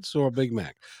McNuggets or a Big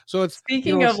Mac? So it's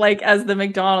speaking of like as the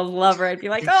McDonald's lover, I'd be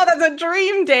like, oh, that's a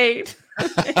dream date.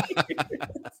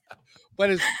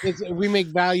 But it's we make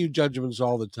value judgments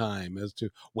all the time as to,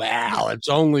 well, it's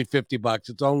only $50,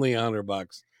 it's only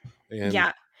 $100. And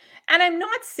yeah. And I'm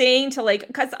not saying to like,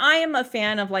 because I am a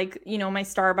fan of like, my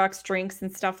Starbucks drinks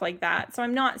and stuff like that. So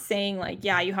I'm not saying like,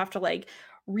 yeah, you have to like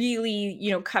really,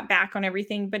 cut back on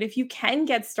everything. But if you can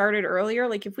get started earlier,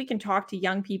 like if we can talk to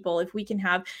young people, if we can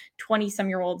have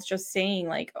 20-some-year-olds just saying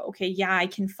like, okay, yeah, I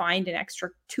can find an extra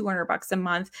 $200 a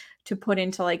month to put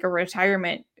into like a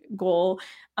retirement goal.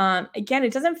 Again,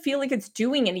 it doesn't feel like it's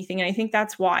doing anything. And I think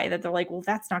that's why that they're like, well,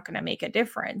 that's not going to make a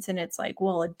difference. And it's like,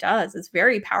 well, it does. It's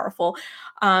very powerful.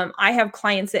 I have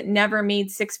clients that never made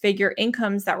 6-figure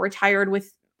incomes that retired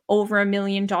with over $1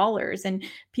 million. And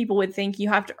people would think you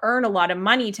have to earn a lot of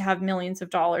money to have millions of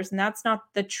dollars. And that's not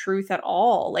the truth at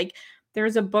all. Like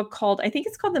there's a book called, I think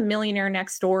it's called The Millionaire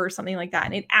Next Door or something like that.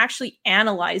 And it actually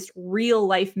analyzed real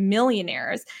life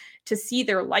millionaires to see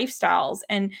their lifestyles.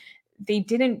 And they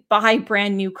didn't buy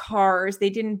brand new cars.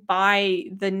 They didn't buy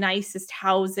the nicest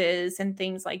houses and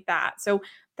things like that. So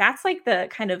that's like the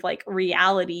kind of like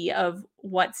reality of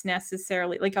what's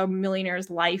necessarily like a millionaire's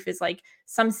life is like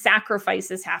some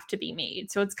sacrifices have to be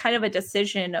made. So it's kind of a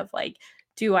decision of like,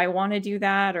 do I want to do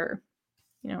that? Or,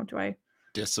 do I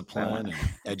discipline and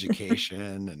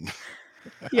education and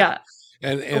yeah.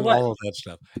 And all of that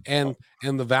stuff, and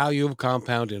the value of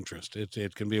compound interest.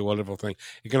 It can be a wonderful thing.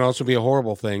 It can also be a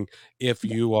horrible thing if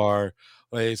you are.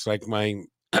 It's like my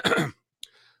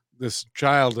this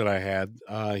child that I had.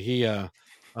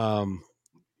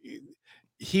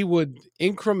 He would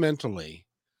incrementally,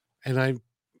 and I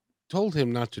told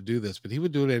him not to do this, but he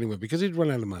would do it anyway because he'd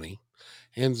run out of money,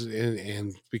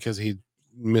 and because he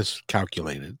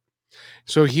miscalculated.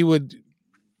 So he would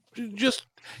just,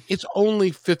 it's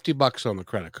only $50 on the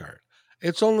credit card.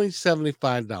 It's only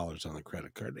 $75 on the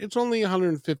credit card. It's only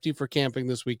 $150 for camping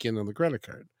this weekend on the credit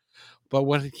card. But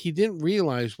what he didn't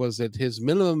realize was that his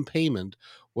minimum payment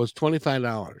was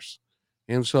 $25.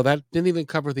 And so that didn't even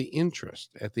cover the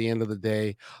interest at the end of the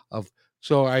day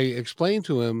so I explained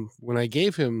to him when I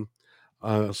gave him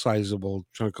a sizable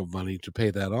chunk of money to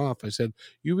pay that off. I said,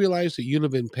 you realize that you'd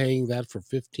have been paying that for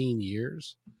 15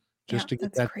 years? Just to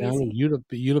get that down, and you'd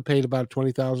have paid about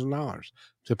 $20,000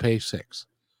 to pay 6.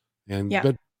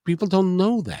 But people don't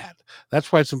know that. That's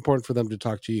why it's important for them to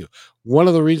talk to you. One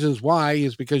of the reasons why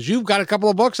is because you've got a couple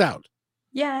of books out.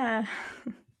 Yeah.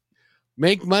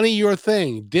 Make money your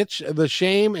thing. Ditch the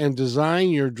shame and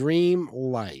design your dream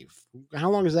life. How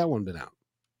long has that one been out?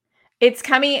 It's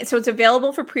coming. So it's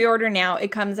available for pre-order now.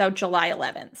 It comes out July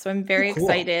 11th. So I'm very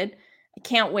excited. I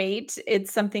can't wait.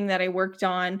 It's something that I worked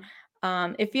on.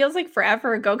 It feels like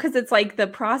forever ago because it's like the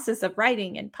process of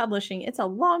writing and publishing. It's a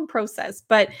long process,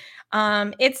 but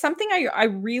it's something I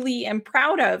really am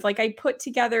proud of. Like I put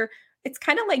together, it's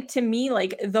kind of like to me,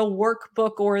 like the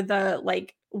workbook or the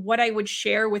like what I would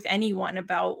share with anyone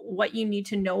about what you need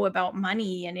to know about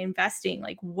money and investing,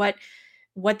 like what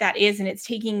that is. And it's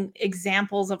taking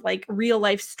examples of like real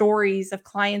life stories of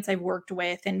clients I've worked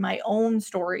with and my own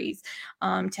stories,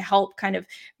 to help kind of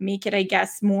make it, I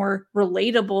guess, more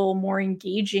relatable, more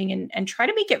engaging, and try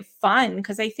to make it fun.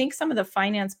 Because I think some of the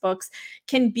finance books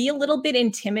can be a little bit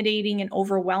intimidating and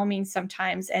overwhelming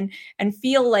sometimes, and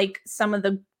feel like some of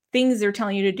the things they're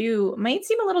telling you to do might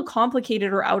seem a little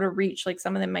complicated or out of reach. Like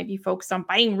some of them might be focused on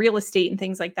buying real estate and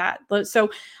things like that. So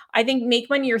I think Make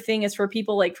Money Your Thing is for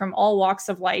people like from all walks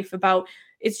of life. About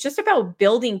It's just about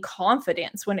building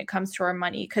confidence when it comes to our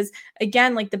money. Because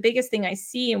again, like the biggest thing I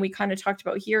see, and we kind of talked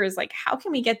about here, is like, how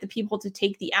can we get the people to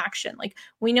take the action? Like,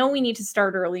 we know we need to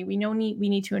start early. We know we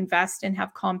need to invest and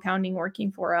have compounding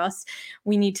working for us.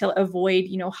 We need to avoid,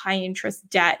 high interest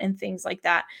debt and things like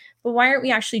that. But why aren't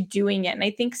we actually doing it? And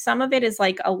I think some of it is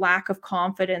like a lack of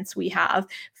confidence we have,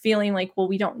 feeling like, well,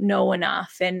 we don't know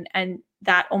enough, and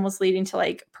that almost leading to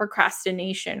like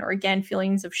procrastination, or again,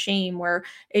 feelings of shame, where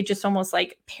it just almost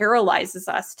like paralyzes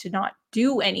us to not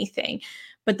do anything.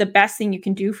 But the best thing you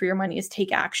can do for your money is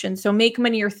take action. So Make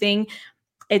Money Your Thing.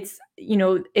 It's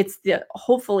the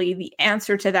hopefully the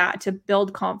answer to that, to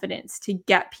build confidence, to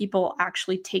get people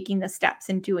actually taking the steps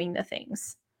and doing the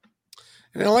things.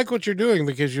 And I like what you're doing,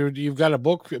 because you've got a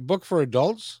book for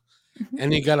adults, Mhm.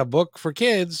 and you got a book for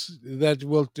kids that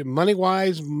will Money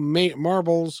Wise,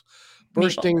 Marbles, Mabel.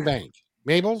 Bursting Bank.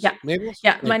 Mabel's? Yeah. Mabel's?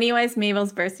 Yeah. Thank Money Wise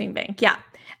Mabel's Bursting Bank. Yeah.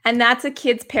 And that's a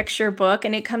kid's picture book,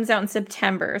 and it comes out in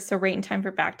September. So right in time for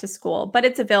back to school, but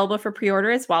it's available for pre-order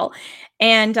as well.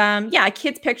 And yeah, a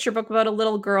kid's picture book about a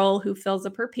little girl who fills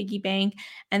up her piggy bank.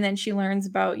 And then she learns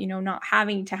about, not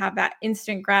having to have that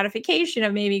instant gratification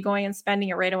of maybe going and spending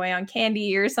it right away on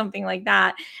candy or something like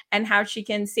that, and how she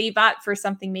can save up for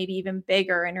something maybe even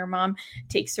bigger. And her mom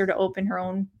takes her to open her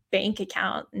own bank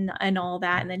account and all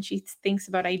that. And then she thinks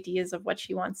about ideas of what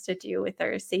she wants to do with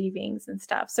her savings and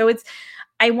stuff. So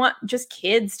I want just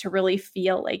kids to really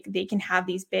feel like they can have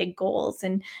these big goals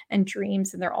and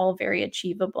dreams, and they're all very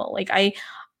achievable. Like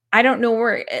I don't know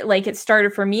where like it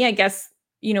started for me, I guess,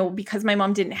 because my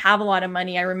mom didn't have a lot of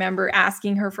money. I remember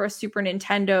asking her for a Super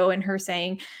Nintendo, and her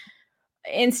saying,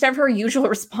 instead of her usual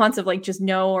response of like, just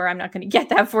no, or I'm not going to get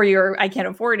that for you, or I can't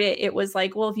afford it, it was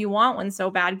like, well, if you want one so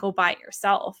bad, go buy it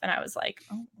yourself. And I was like,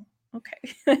 oh,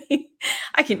 okay.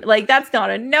 I can, like, that's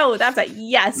not a no, that's a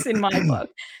yes in my you.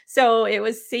 book. So it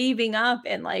was saving up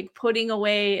and like putting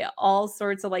away all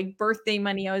sorts of like birthday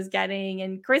money I was getting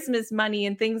and Christmas money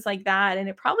and things like that. And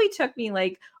it probably took me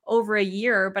like over a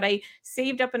year, but I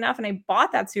saved up enough and I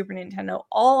bought that Super Nintendo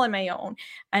all on my own.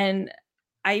 And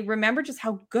I remember just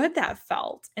how good that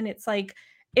felt. And it's like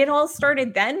it all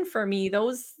started then for me,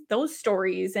 those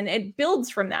stories, and it builds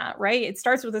from that, right? It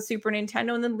starts with a Super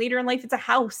Nintendo, and then later in life it's a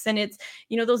house, and it's,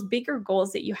 those bigger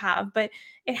goals that you have, but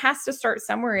it has to start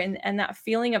somewhere. And that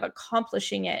feeling of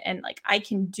accomplishing it and like I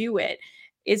can do it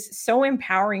is so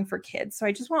empowering for kids. So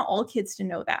I just want all kids to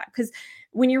know that, because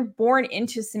when you're born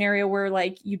into a scenario where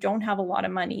like you don't have a lot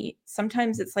of money,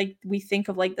 sometimes it's like we think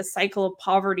of like the cycle of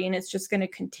poverty and it's just going to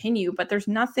continue, but there's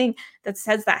nothing that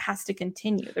says that has to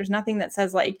continue. There's nothing that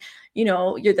says like,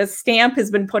 the stamp has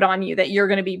been put on you that you're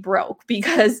going to be broke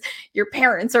because your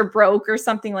parents are broke or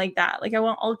something like that. Like I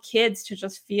want all kids to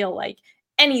just feel like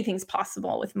anything's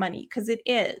possible with money, because it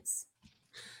is.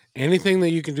 Anything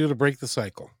that you can do to break the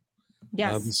cycle.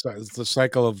 Yes. The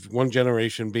cycle of one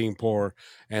generation being poor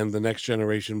and the next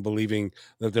generation believing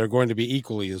that they're going to be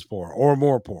equally as poor or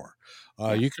more poor.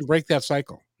 Yeah. You can break that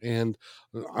cycle, and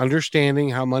understanding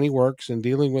how money works and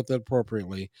dealing with it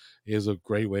appropriately is a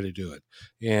great way to do it.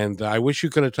 And I wish you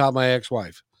could have taught my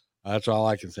ex-wife. That's all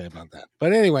I can say about that.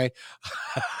 But anyway,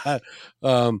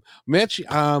 Mitch,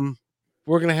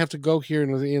 we're going to have to go here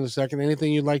in a second.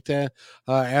 Anything you'd like to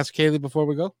ask Kalee before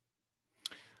we go?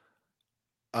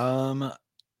 I'm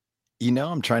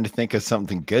trying to think of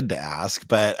something good to ask,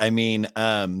 but I mean,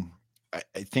 I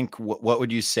think what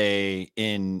would you say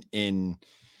in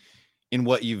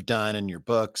what you've done in your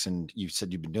books, and you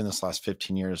said you've been doing this last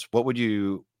 15 years.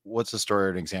 What's a story or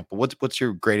an example? What's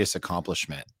your greatest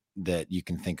accomplishment that you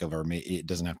can think of, or it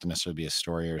doesn't have to necessarily be a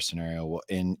story or a scenario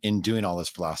in doing all this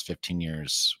for the last 15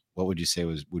 years? What would you say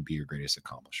would be your greatest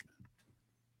accomplishment?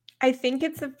 I think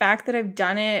it's the fact that I've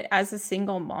done it as a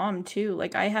single mom too.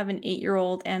 Like I have an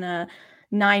 8-year-old and a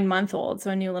 9-month-old, so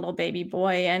a new little baby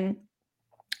boy. And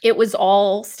it was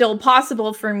all still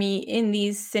possible for me in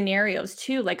these scenarios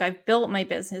too. Like I've built my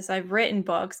business, I've written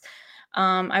books,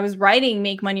 I was writing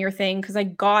Make Money or Thing because I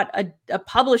got a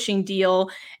publishing deal,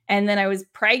 and then I was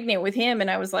pregnant with him, and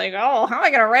I was like, oh, how am I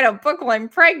going to write a book while I'm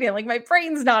pregnant? Like my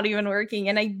brain's not even working,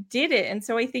 and I did it. And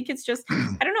so I think it's just,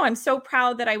 I don't know, I'm so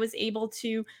proud that I was able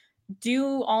to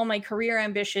do all my career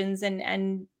ambitions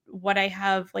and what I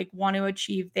have like want to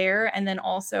achieve there, and then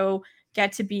also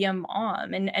get to be a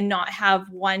mom and not have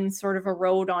one sort of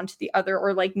erode onto the other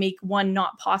or like make one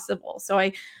not possible. So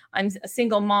I'm a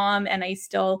single mom and I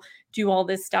still do all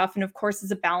this stuff. And of course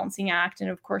it's a balancing act. And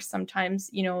of course, sometimes,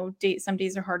 some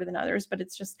days are harder than others, but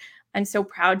it's just, I'm so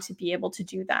proud to be able to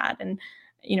do that. And,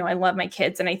 I love my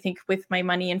kids. And I think with my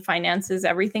money and finances,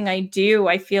 everything I do,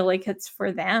 I feel like it's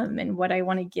for them and what I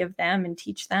want to give them and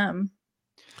teach them.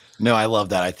 No, I love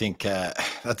that. I think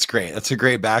that's great. That's a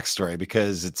great backstory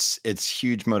because it's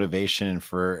huge motivation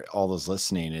for all those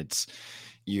listening.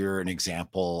 You're an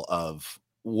example of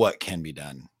what can be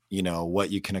done,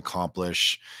 what you can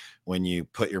accomplish when you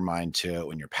put your mind to it,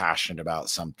 when you're passionate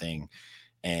about something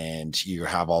and you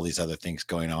have all these other things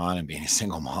going on and being a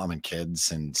single mom and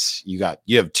kids. And you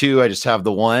have two, I just have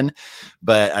the one,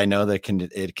 but I know that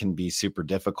it can be super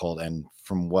difficult. And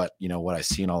from what I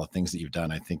see and all the things that you've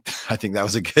done, I think that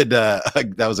was a good,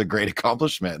 that was a great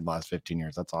accomplishment in the last 15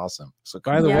 years. That's awesome. So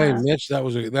by the way, Mitch, that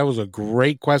was a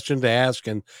great question to ask.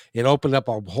 And it opened up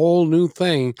a whole new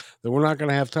thing that we're not going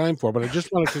to have time for, but I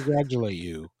just want to congratulate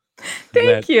you.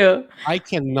 Thank you. I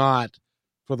cannot,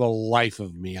 for the life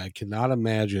of me, I cannot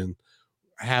imagine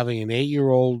having an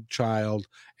 8-year-old child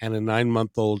and a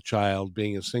 9-month-old child,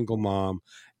 being a single mom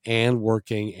and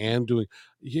working and doing.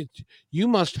 You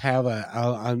must have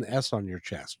an S on your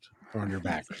chest or on your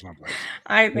back or something.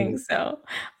 I think so.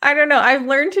 I don't know. I've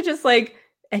learned to just like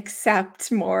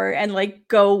accept more and like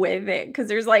go with it because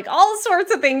there's like all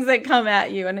sorts of things that come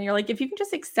at you, and you're like, if you can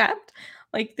just accept.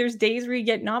 Like there's days where you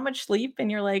get not much sleep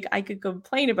and you're like, I could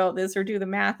complain about this or do the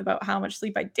math about how much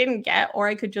sleep I didn't get, or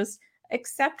I could just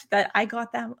accept that I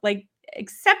got that, like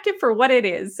accept it for what it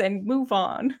is and move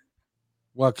on.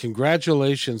 Well,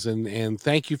 congratulations and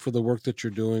thank you for the work that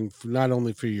you're doing, not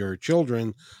only for your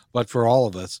children, but for all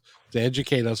of us to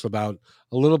educate us about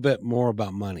a little bit more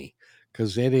about money.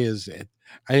 Because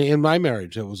in my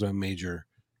marriage, it was a major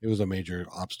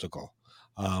obstacle.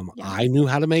 I knew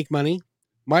how to make money.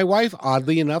 My wife,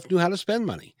 oddly enough, knew how to spend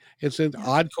money. It's an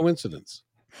odd coincidence.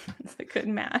 It's a good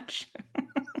match.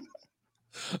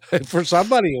 For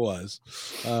somebody, it was.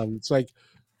 It's like,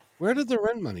 where did the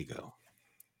rent money go?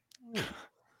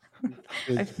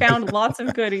 I found lots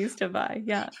of goodies to buy.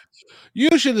 Yeah.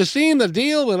 You should have seen the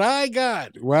deal that I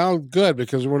got. Well, good,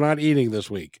 because we're not eating this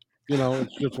week.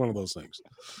 It's just one of those things.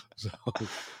 So,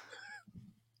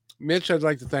 Mitch, I'd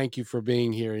like to thank you for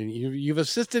being here. And you've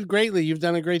assisted greatly. You've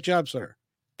done a great job, sir.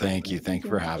 Thank you. Thank you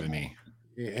for having me.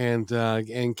 And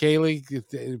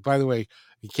Kalee, by the way,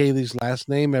 Kaylee's last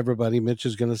name, everybody, Mitch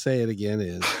is going to say it again,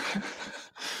 is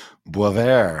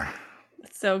Boisvert.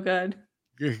 It's so good.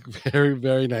 Very,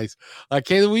 very nice.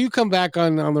 Kalee, will you come back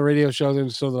on the radio show then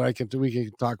so that we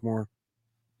can talk more?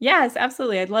 Yes,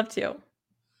 absolutely. I'd love to.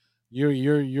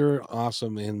 You're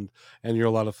awesome and you're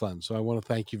a lot of fun. So I want to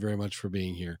thank you very much for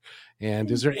being here. And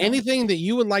is there anything that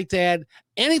you would like to add?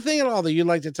 Anything at all that you'd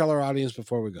like to tell our audience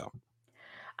before we go?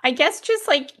 I guess just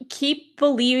like keep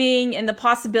believing in the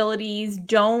possibilities.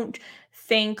 Don't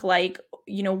think like,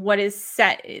 what is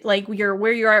set, like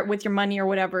where you are with your money or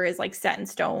whatever is like set in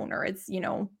stone, or it's,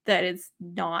 that it's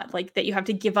not like that you have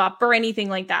to give up or anything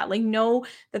like that. Like know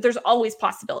that there's always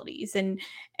possibilities and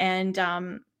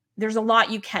there's a lot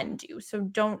you can do. So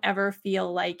don't ever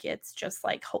feel like it's just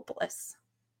like hopeless.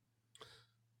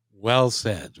 Well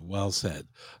said. Well said.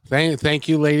 Thank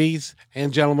you, ladies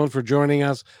and gentlemen, for joining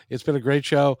us. It's been a great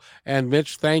show. And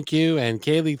Mitch, thank you. And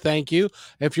Kalee, thank you.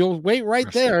 If you'll wait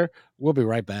right there, we'll be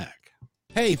right back.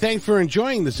 Hey, thanks for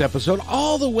enjoying this episode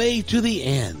all the way to the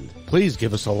end. Please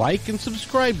give us a like and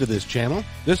subscribe to this channel.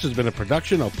 This has been a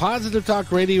production of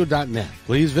PositiveTalkRadio.net.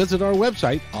 Please visit our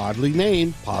website, oddly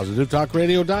named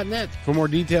PositiveTalkRadio.net, for more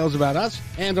details about us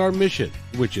and our mission,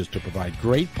 which is to provide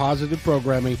great positive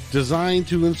programming designed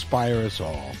to inspire us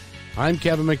all. I'm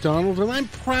Kevin McDonald, and I'm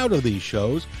proud of these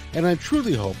shows, and I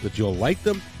truly hope that you'll like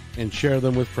them and share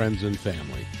them with friends and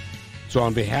family. So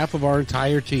on behalf of our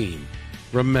entire team,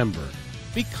 remember,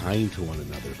 be kind to one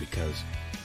another because